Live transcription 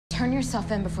Turn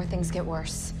yourself in before things get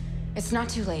worse. It's not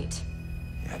too late.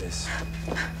 Yeah, it is.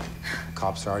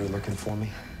 Cops are already looking for me.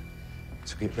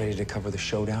 So get ready to cover the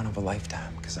showdown of a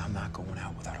lifetime, because I'm not going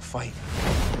out without a fight.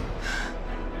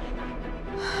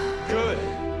 Good,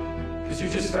 because you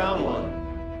just found one.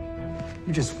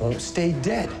 You just won't stay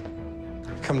dead.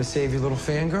 Come to save your little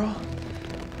fangirl?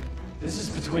 This is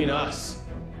between us.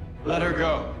 Let her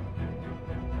go.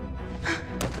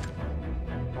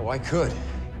 Oh, I could.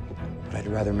 But I'd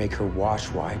rather make her watch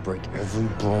while I break every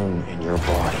bone in your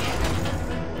body.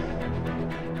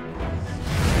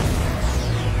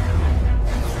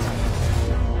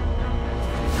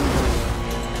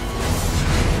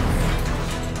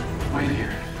 Wait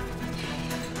here.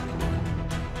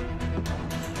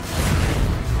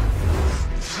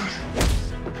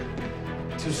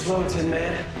 Too slow, Tin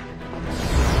Man.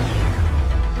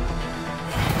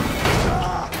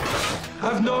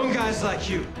 I've known guys like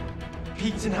you.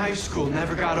 Peaked in high school,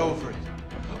 never got over it.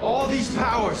 All these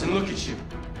powers, and look at you.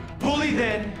 Bully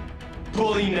then,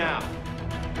 bully now.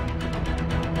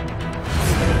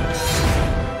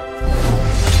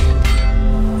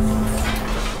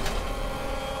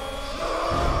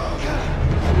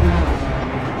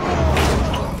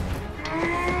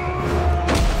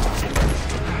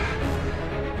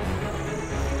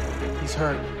 He's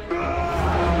hurt.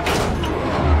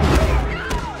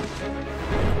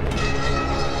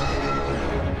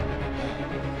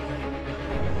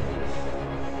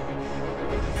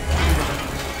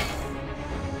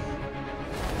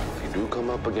 You come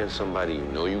up against somebody you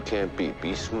know you can't beat,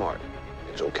 be smart.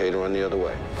 It's okay to run the other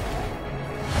way.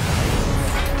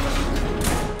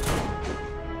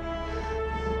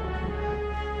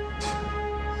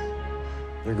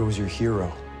 There goes your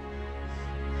hero.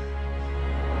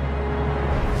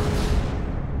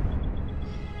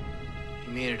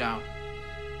 You made it out.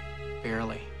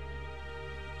 Barely.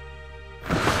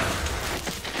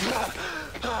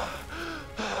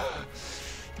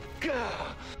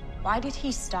 Why did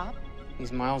he stop?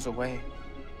 He's miles away.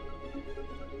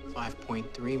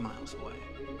 5.3 miles away.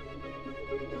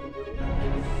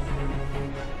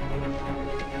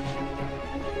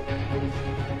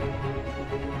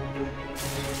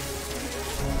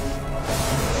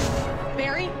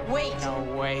 Barry, wait! No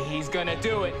way he's gonna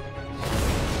do it.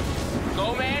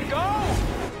 Go, man, go!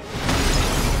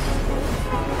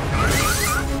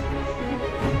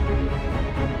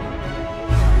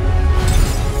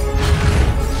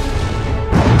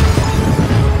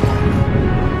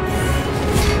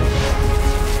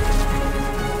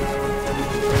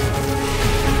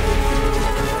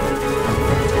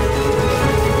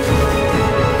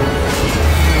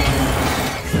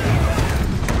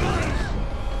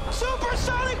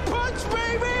 Supersonic punch,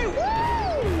 baby! Woo!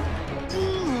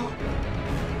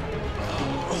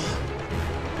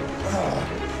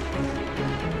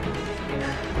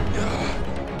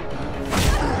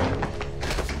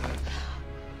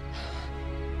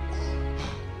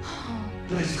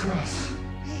 Blades cross.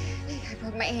 I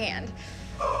broke my hand.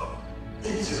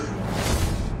 Me too.